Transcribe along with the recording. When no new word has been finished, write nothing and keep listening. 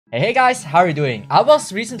Hey guys, how are you doing? I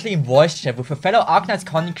was recently in voice chat with a fellow Arknights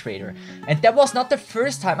content creator, and that was not the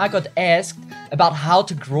first time I got asked about how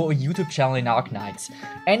to grow a YouTube channel in Arknights.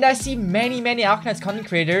 And I see many Arknights content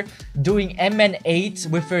creator doing MN-8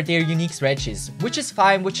 with their unique strategies, which is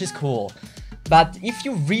fine, which is cool. But if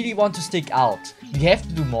you really want to stick out, you have to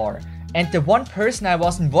do more. And the one person I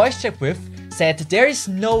was in voice chat with said there is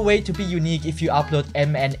no way to be unique if you upload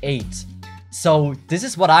MN-8. So this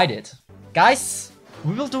is what I did. Guys,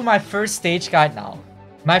 we will do my first stage guide now.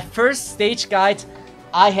 My first stage guide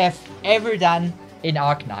I have ever done in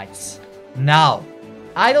Arknights. Now,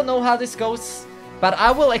 I don't know how this goes, but I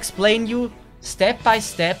will explain you step by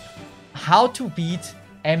step how to beat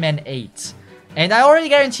MN-8. And I already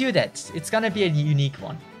guarantee you that it's gonna be a unique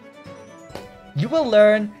one. You will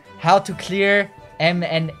learn how to clear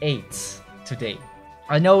MN-8 today.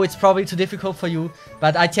 I know it's probably too difficult for you,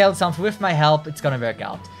 but I tell you something, with my help, it's gonna work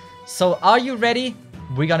out. So, are you ready?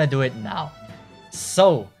 We're gonna do it now.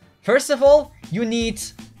 So, first of all, you need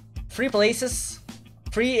 3 blazes,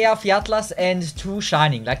 3 AR Fiatlas, and 2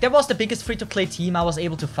 shining. Like, that was the biggest free-to-play team I was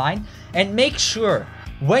able to find. And make sure,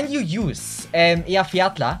 when you use AR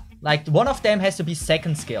Fiatla, like, one of them has to be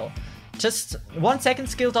second skill. Just 1 second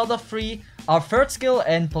skill out of 3. Our third skill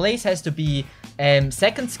and blaze has to be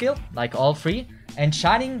second skill, like all 3. And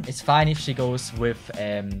shining is fine if she goes with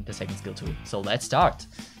the second skill too. So, let's start.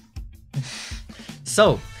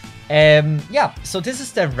 So, yeah, so this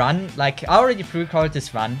is the run. Like, I already pre-recorded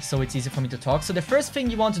this run, so it's easy for me to talk. So the first thing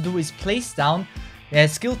you want to do is place down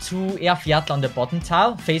skill 2 AR Fiatla on the bottom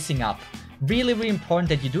tile, facing up. Really important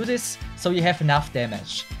that you do this, so you have enough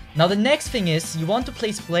damage. Now the next thing is, you want to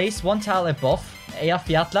place blaze 1 tile above AR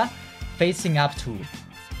Fiatla, facing up too.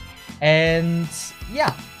 And,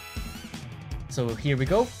 yeah. So here we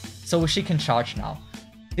go. So she can charge now.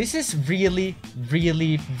 This is really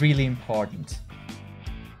important.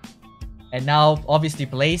 And now, obviously,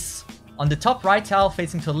 blaze on the top right tile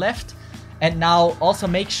facing to the left. And now, also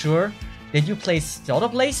make sure that you place the other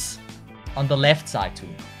blaze on the left side too.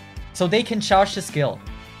 So they can charge the skill.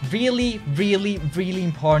 Really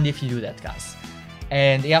important if you do that, guys.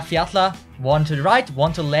 And AR Fiatla, 1 to the right,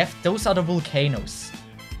 1 to the left. Those are the volcanoes.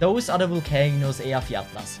 Those are the volcanoes AR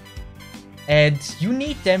Fiatlas. And you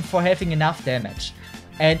need them for having enough damage.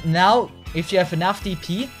 And now, if you have enough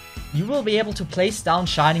DP, you will be able to place down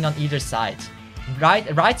shining on either side.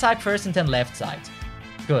 Right side first and then left side.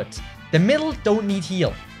 Good. The middle don't need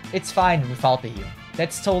heal. It's fine without the heal.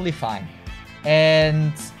 That's totally fine.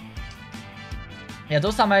 And yeah,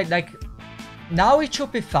 those are my, like, now it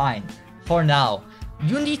should be fine. For now.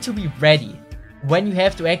 You need to be ready when you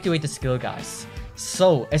have to activate the skill, guys.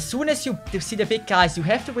 So, as soon as you see the big guys, you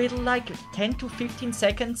have to wait like 10 to 15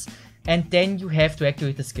 seconds. And then you have to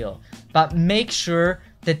activate the skill. But make sure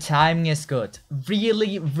the timing is good.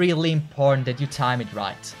 Really important that you time it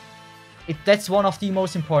right. That's one of the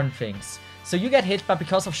most important things. So you get hit, but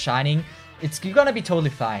because of shining, you're gonna be totally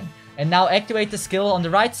fine. And now activate the skill on the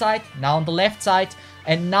right side, now on the left side,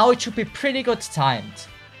 and now it should be pretty good timed.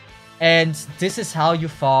 And this is how you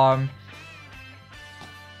farm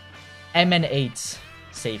MN-8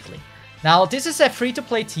 safely. Now, this is a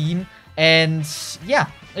free-to-play team, and yeah,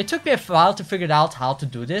 it took me a while to figure out how to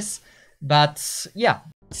do this, but yeah.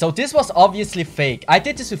 So this was obviously fake. I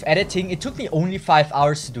did this with editing. It took me only 5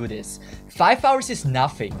 hours to do this. 5 hours is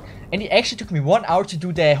nothing. And it actually took me 1 hour to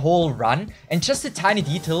do the whole run. And just the tiny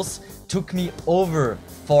details took me over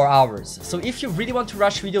 4 hours. So if you really want to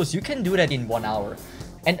rush videos, you can do that in 1 hour.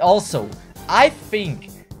 And also, I think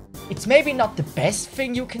it's maybe not the best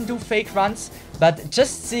thing you can do fake runs, but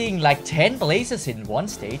just seeing like 10 blazes in one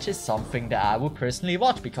stage is something that I would personally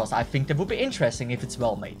watch, because I think that would be interesting if it's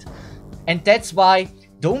well made. And that's why,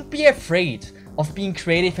 don't be afraid of being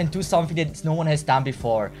creative and do something that no one has done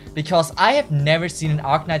before, because I have never seen an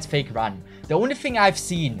Arknights fake run. The only thing I've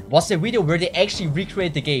seen was a video where they actually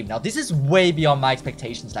recreate the game. Now this is way beyond my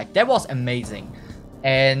expectations, like that was amazing.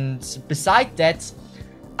 And beside that,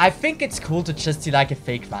 I think it's cool to just see like a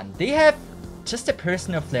fake run. They have just a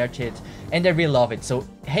personal flair to it, and I really love it. So,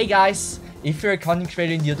 hey guys, if you're a content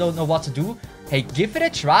creator and you don't know what to do, hey, give it a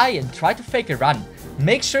try and try to fake a run.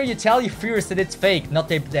 Make sure you tell your viewers that it's fake, not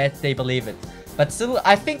that they believe it. But still,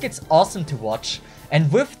 I think it's awesome to watch.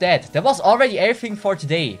 And with that, that was already everything for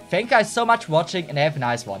today. Thank you guys so much for watching, and have a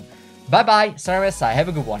nice one. Bye bye, have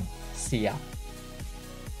a good one. See ya.